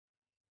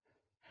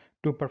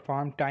To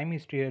perform time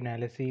history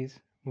analysis,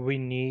 we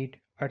need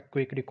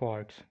earthquake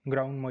records,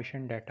 ground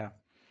motion data.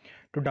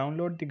 To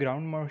download the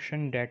ground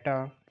motion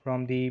data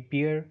from the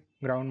peer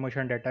ground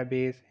motion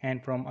database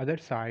and from other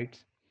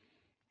sites,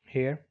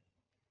 here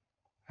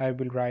I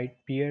will write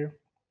peer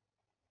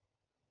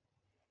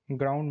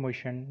ground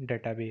motion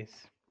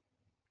database.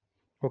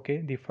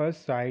 Okay, the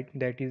first site,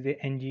 that is the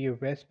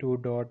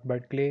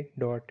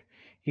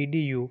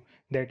ngawest2.berkeley.edu,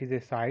 that is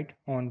a site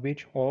on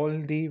which all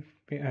the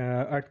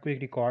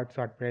earthquake records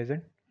are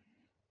present.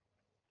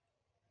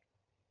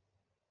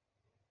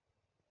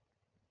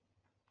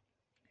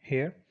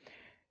 Here,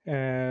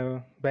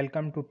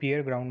 welcome to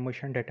peer ground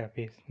motion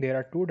database. There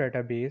are two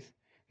databases,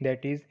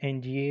 that is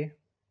nga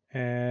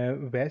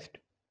west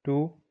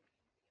 2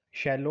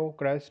 shallow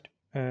crust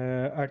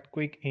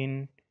earthquake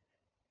in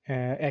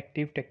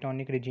active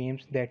tectonic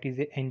regimes, that is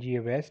the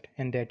nga west,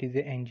 and that is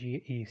the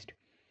nga east.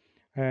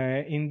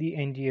 In the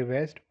nga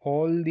west,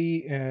 all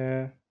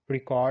the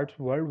records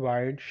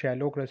worldwide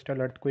shallow crustal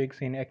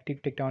earthquakes in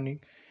active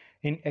tectonic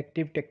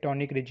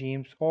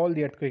regimes, all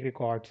the earthquake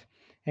records,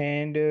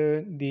 and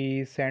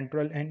the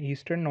central and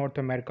eastern North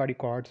America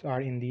records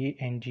are in the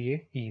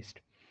nga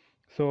east.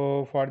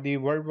 So for the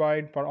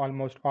worldwide, for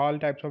almost all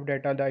types of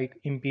data like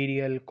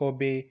Imperial,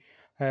 Kobe,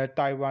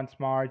 Taiwan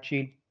Smart,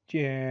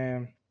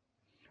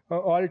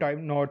 all type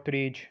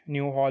Northridge,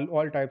 New Hall,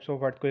 all types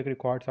of earthquake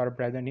records are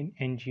present in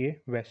nga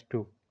west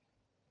 2.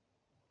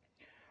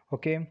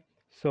 Okay,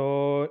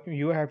 so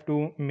you have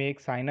to make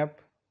sign up.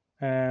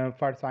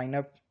 For sign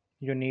up,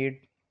 you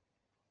need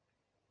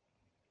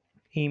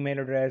email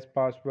address,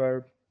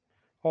 password,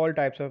 all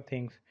types of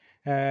things.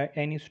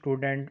 Any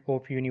student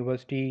of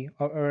university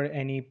or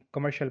any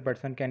commercial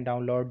person can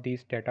download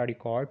these data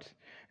records,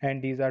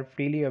 and these are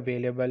freely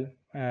available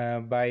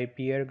by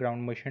peer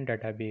ground motion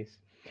database.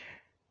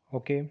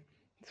 Okay,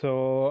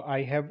 so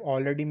I have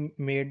already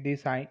made the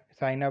sign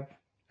up.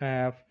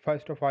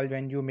 First of all,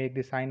 when you make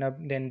the sign up,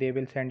 then they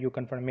will send you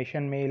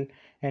confirmation mail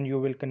and you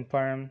will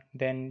confirm,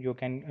 then you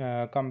can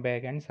come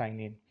back and sign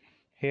in.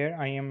 Here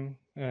I am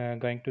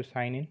going to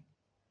sign in.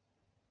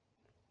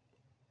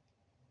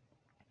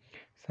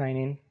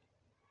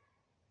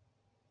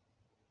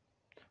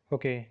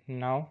 Okay,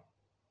 now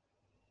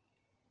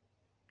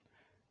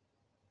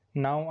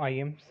I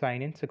am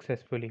signed in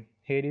successfully.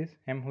 Here is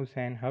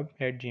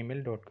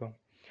mhusseinhub@gmail.com.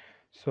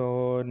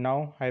 So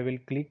now I will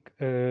click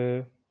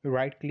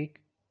right click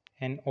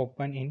and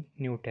open in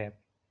new tab,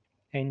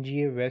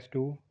 nga west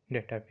 2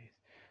 database.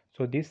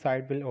 So this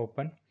site will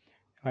open,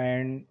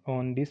 and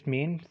on this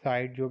main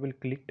site you will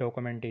click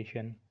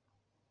documentation.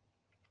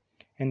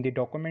 In the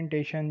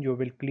documentation you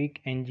will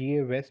click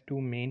nga west 2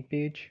 main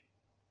page.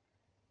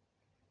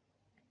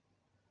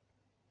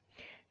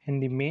 In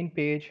the main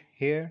page,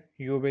 here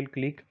you will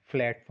click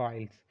flat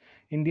files.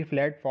 In the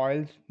flat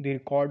files, the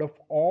record of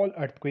all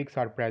earthquakes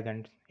are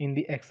present in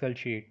the Excel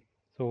sheet.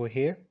 So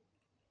here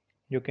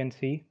you can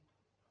see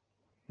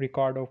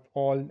record of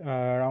all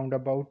around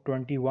about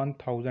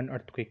 21,000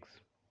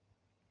 earthquakes.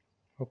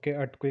 Okay,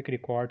 earthquake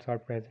records are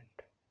present.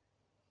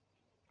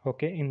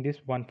 Okay, in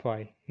this one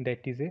file,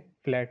 that is a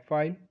flat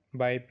file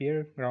by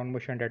peer ground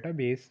motion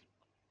database.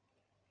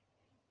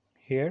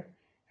 Here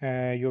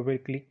you will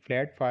click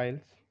flat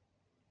files.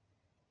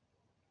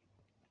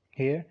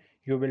 Here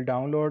you will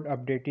download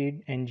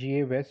updated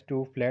nga west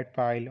 2 flat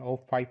file of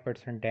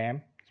 5%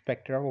 dam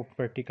spectra of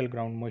vertical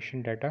ground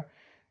motion data.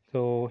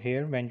 So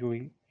here when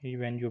you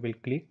will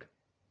click,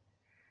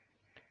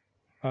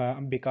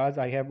 because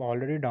I have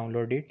already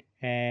downloaded,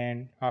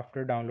 and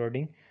after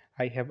downloading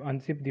I have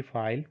unzipped the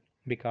file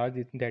because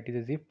that is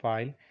a zip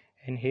file,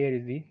 and here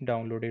is the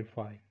downloaded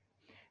file.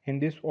 In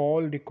this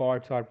all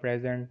records are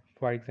present.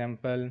 For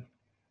example,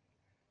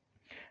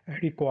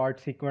 record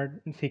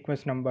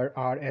sequence number,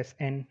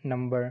 RSN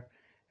number,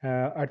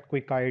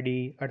 earthquake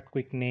ID,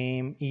 earthquake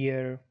name,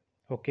 year,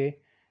 okay,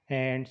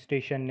 and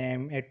station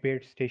name, at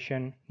where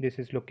station this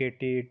is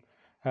located,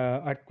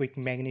 earthquake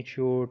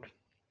magnitude,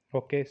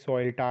 okay,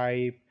 soil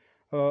type,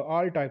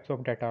 all types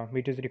of data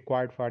which is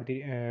required for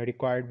the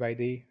required by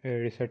the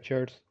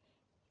researchers.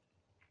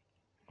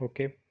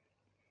 Okay,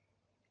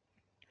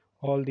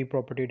 all the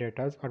property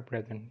data are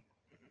present.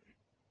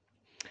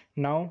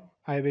 Now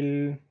I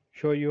will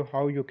show you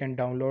how you can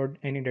download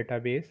any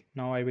database.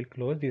 Now I will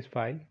close this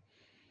file.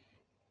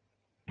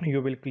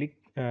 You will click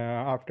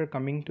after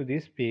coming to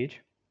this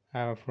page,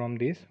 from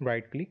this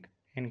right click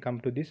and come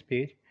to this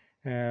page,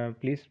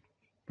 please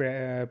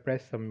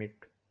press submit.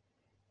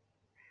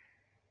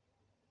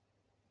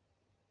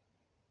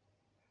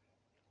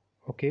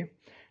 Okay,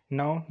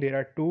 now there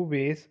are two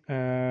ways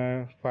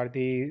for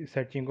the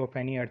searching of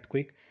any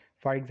earthquake.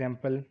 For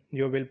example,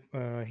 you will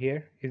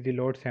here is the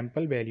load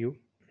sample value.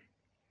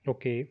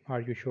 Okay,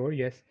 are you sure?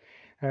 Yes.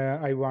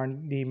 I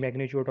want the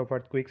magnitude of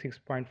earthquake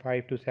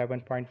 6.5 to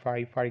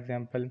 7.5. For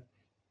example,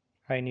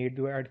 I need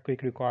the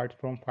earthquake records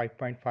from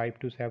 5.5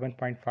 to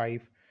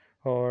 7.5,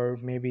 or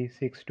maybe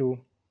 6 to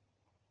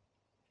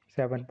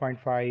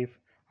 7.5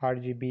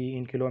 RGB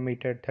in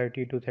kilometer,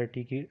 10 to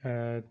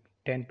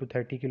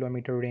 30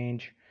 kilometer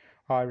range,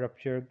 R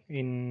rupture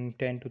in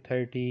 10 to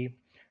 30,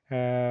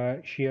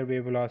 shear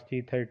wave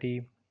velocity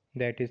 30,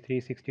 that is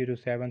 360 to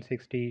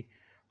 760.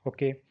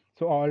 Okay,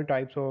 so all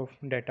types of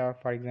data.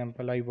 For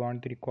example, I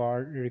want the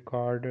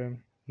record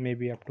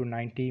maybe up to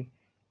 90.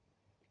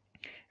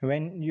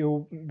 When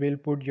you will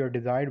put your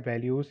desired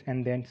values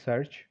and then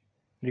search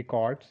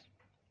records.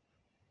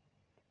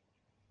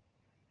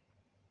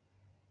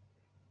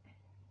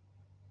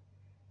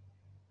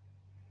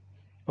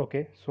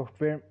 Okay,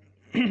 software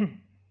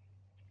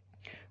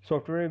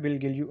will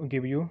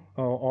give you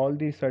all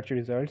the search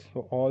results,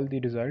 so all the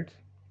results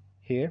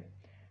here.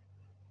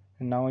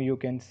 Now you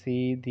can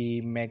see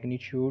the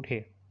magnitude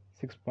here,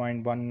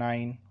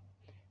 6.19,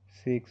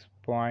 6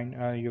 point,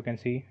 you can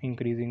see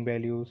increasing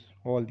values,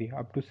 all the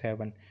up to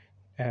 7.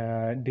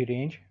 The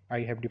range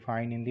I have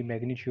defined in the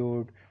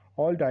magnitude,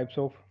 all types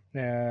of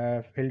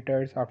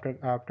filters.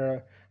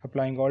 After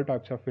applying all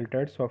types of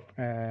filters of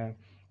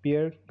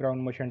peer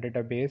ground motion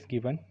database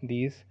given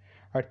these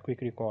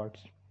earthquake records,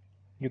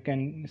 you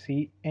can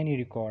see any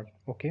record.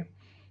 Okay,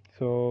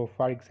 so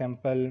for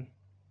example,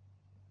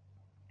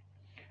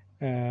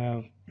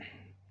 uh,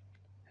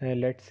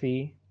 let's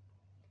see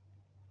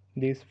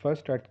this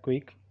first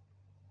earthquake.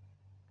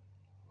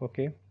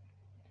 Okay,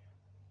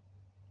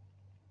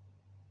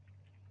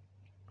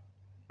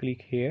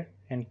 click here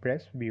and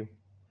press view,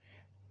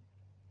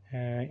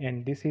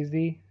 and this is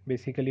the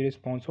basically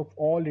response of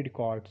all the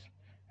records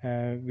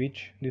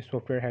which the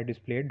software had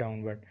displayed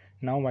downward.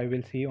 Now I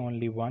will see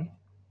only one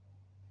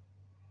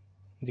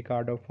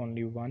record of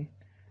only one.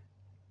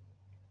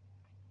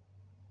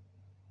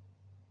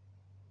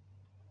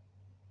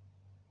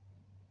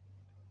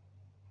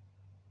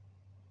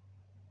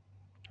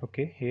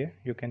 Okay, here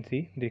you can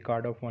see the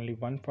record of only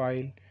one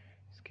file,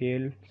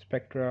 scale,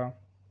 spectra.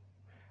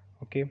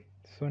 Okay,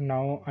 so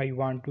now I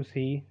want to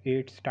see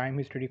its time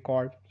history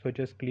record, so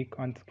just click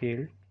on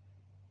scale.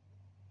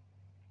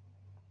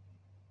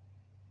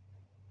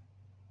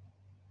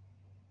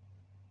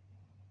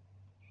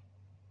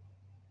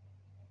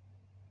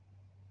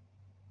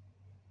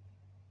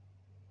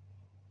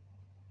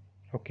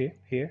 Okay,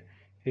 here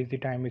is the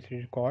time history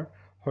record,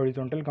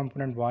 horizontal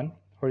component 1,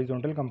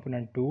 horizontal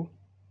component 2,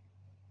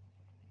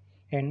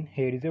 and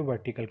here is a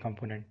vertical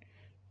component.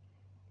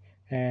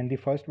 And the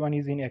first one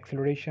is in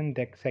acceleration,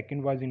 the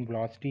second was in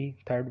velocity,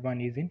 third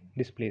one is in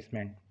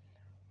displacement.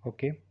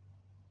 Okay,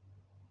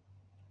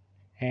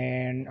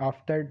 and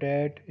after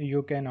that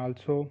you can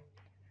also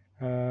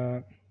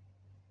uh,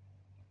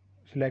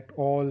 select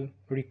all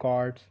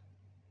records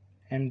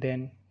and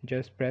then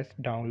just press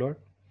download.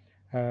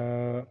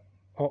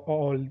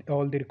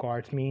 All the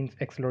records means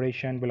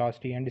acceleration,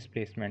 velocity and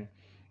displacement.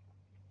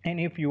 And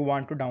if you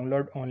want to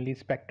download only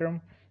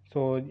spectrum,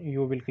 so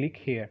you will click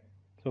here.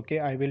 Okay,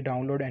 I will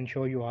download and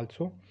show you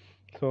also.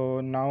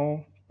 So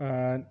now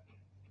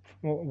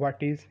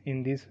what is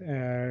in this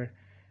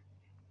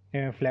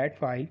flat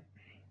file.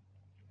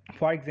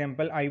 For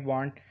example, I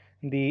want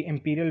the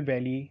Imperial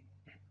Valley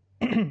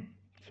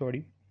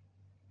sorry,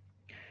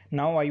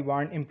 now I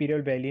want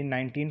Imperial Valley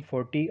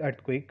 1940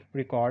 earthquake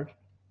record.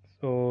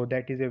 So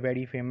that is a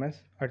very famous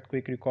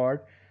earthquake record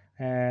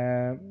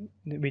uh,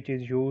 which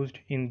is used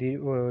in the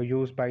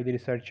used by the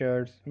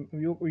researchers.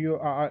 You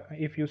are,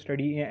 if you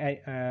study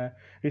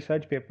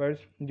research papers,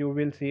 you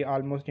will see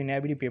almost in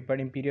every paper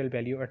Imperial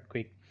Valley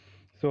earthquake.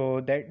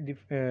 So that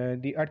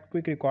the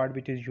earthquake record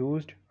which is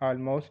used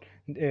almost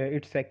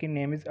its second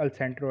name is El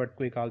Centro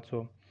earthquake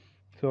also.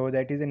 So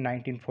that is in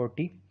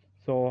 1940.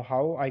 So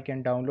how I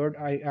can download,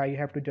 I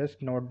have to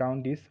just note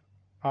down this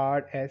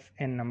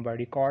RSN number,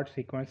 record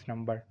sequence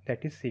number,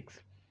 that is 6.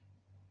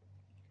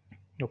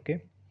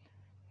 Okay,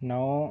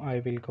 now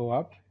I will go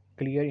up,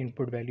 clear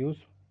input values.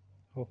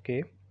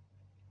 Okay,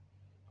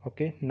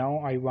 okay, now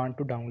I want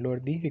to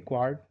download the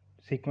required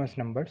sequence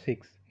number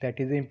 6, that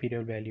is the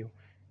imperial value.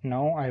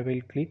 Now I will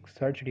click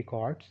search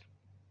records.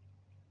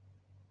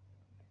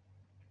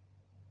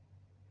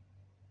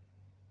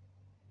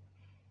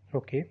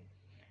 Okay,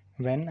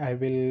 when I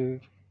will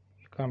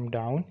come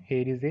down,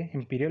 here is a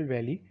imperial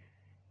valley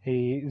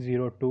a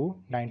 02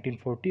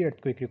 1940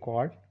 earthquake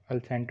record Al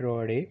Centro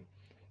array.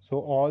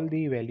 So all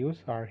the values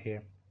are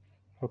here.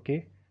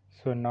 Okay,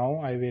 so now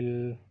I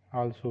will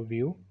also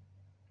view.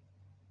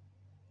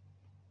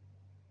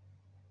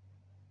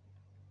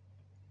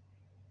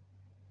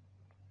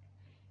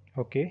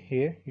 Okay,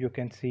 here you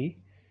can see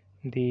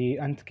the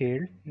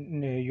unscaled.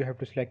 You have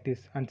to select this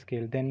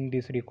unscaled, then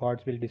these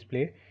records will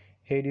display.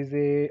 Here is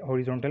a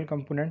horizontal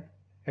component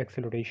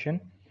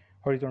acceleration,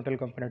 horizontal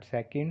component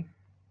second,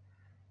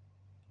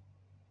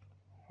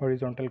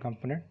 horizontal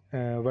component,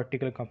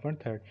 vertical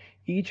component third.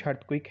 Each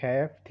earthquake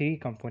have three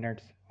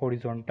components: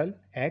 horizontal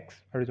X,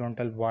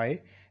 horizontal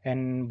Y,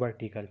 and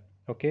vertical.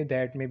 Okay,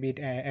 that may be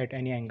at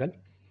any angle.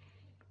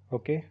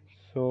 Okay,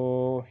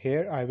 so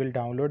here I will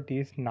download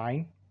these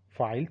 9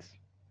 files.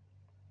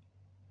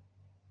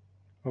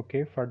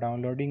 Okay, for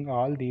downloading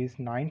all these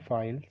 9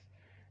 files,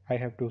 I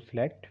have to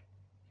select,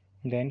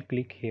 then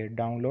click here,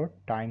 download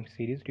time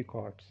series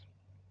records.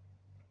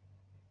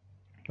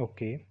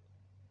 Okay,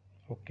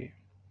 okay.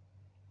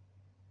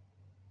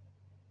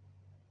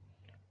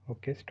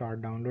 Okay,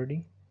 start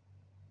downloading.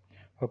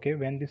 Okay,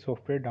 when the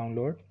software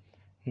download,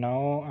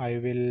 now I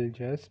will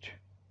just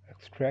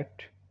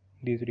extract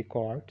these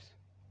records.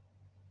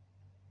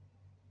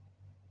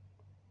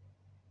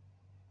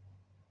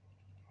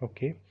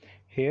 Okay,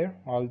 here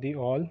all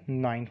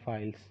 9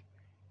 files.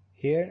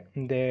 Here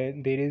there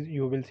is,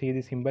 you will see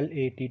the symbol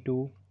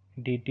AT2,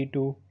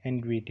 DT2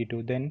 and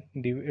VT2. Then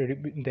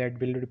that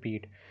will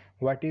repeat.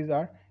 What is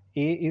our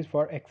A is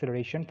for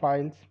acceleration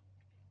files,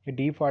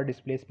 D for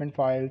displacement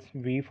files,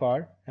 V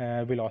for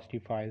velocity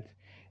files.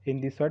 In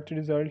the search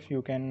results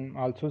you can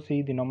also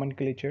see the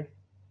nomenclature.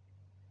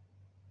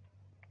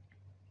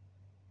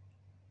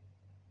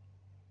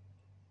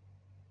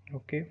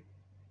 Okay,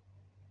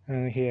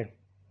 here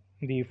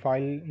the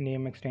file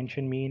name,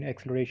 extension, mean,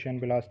 acceleration,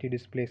 velocity,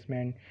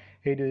 displacement.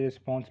 Here is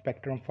response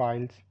spectrum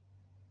files.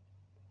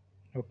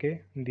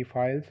 Okay, the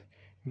files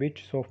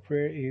which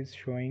software is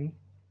showing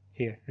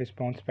here,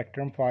 response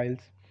spectrum files.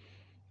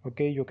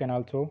 Okay, you can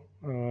also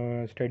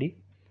study.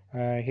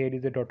 Here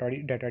is the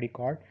data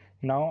record.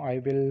 Now I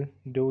will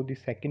do the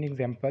second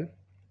example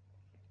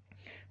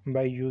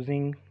by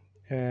using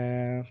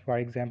for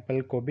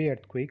example Kobe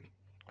earthquake.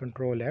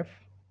 Control F,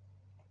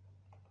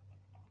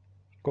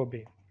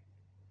 Kobe.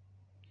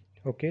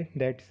 Okay,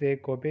 that's a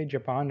Kobe,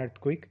 Japan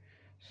earthquake.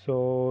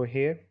 So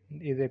here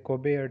is a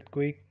Kobe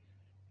earthquake.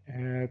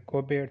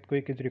 Kobe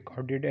earthquake is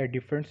recorded at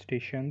different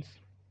stations.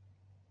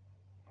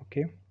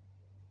 Okay,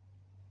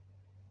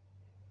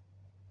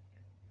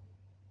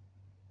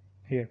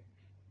 here.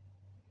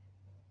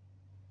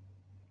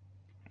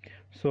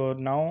 So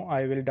now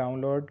I will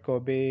download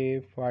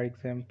Kobe. For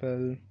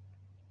example,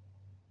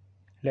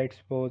 let's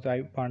suppose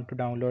I want to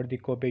download the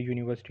Kobe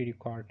University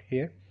record.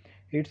 Here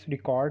its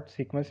record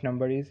sequence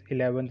number is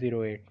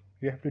 1108.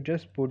 You have to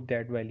just put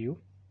that value,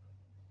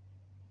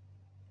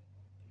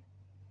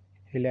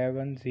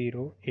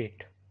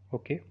 1108.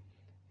 Okay,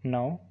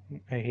 now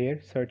here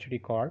search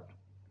record.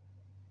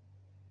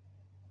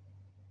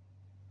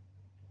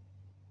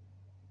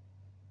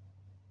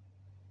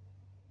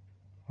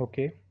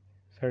 Okay,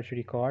 search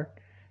record,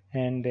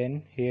 and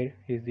then here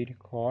is the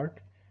record.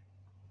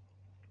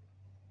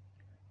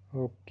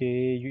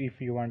 Okay, if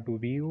you want to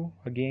view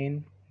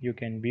again, you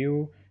can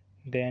view.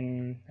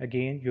 Then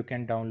again you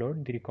can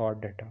download the record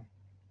data.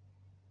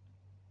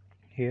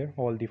 Here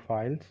all the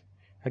files.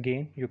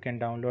 Again you can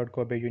download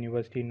Kobe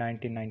University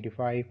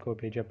 1995,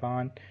 Kobe,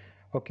 Japan.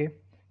 Okay,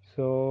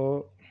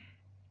 so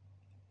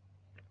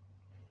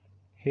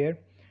here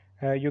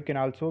you can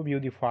also view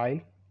the file.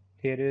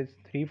 Here is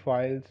 3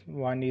 files.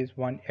 One is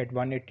one at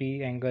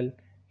 180 angle,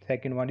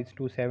 second one is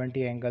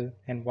 270 angle,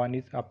 and one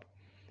is up.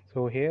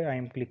 So here I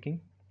am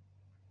clicking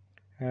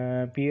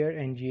peer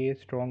NGA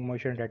strong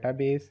motion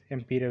database,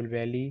 Imperial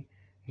Valley,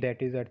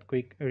 that is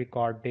earthquake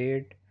record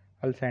date,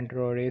 Al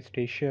Centro array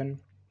station.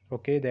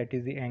 Okay, that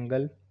is the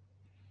angle,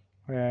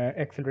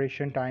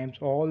 acceleration times.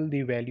 All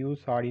the values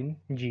are in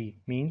G,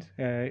 means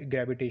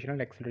gravitational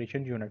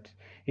acceleration units.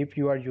 If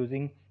you are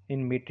using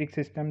in metric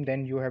system,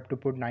 then you have to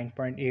put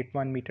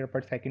 9.81 meter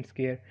per second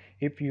square.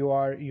 If you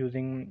are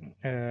using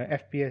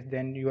FPS,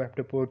 then you have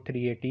to put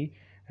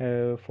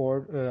 380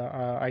 for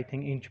I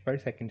think inch per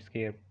second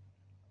square.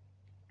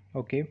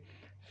 Okay,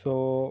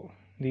 so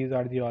these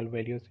are the all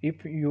values.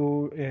 If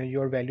you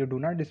your value do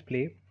not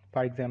display,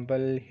 for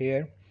example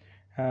here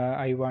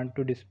I want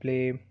to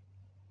display,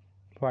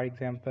 for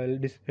example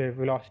this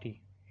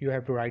velocity, you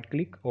have to right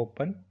click,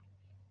 open,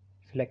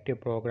 select a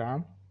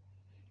program.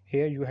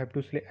 Here you have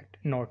to select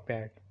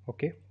notepad.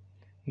 Okay,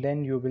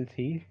 then you will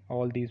see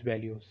all these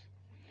values.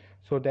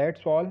 So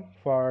that's all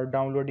for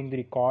downloading the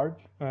record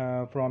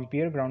from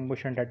peer ground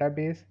motion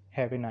database.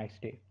 Have a nice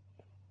day.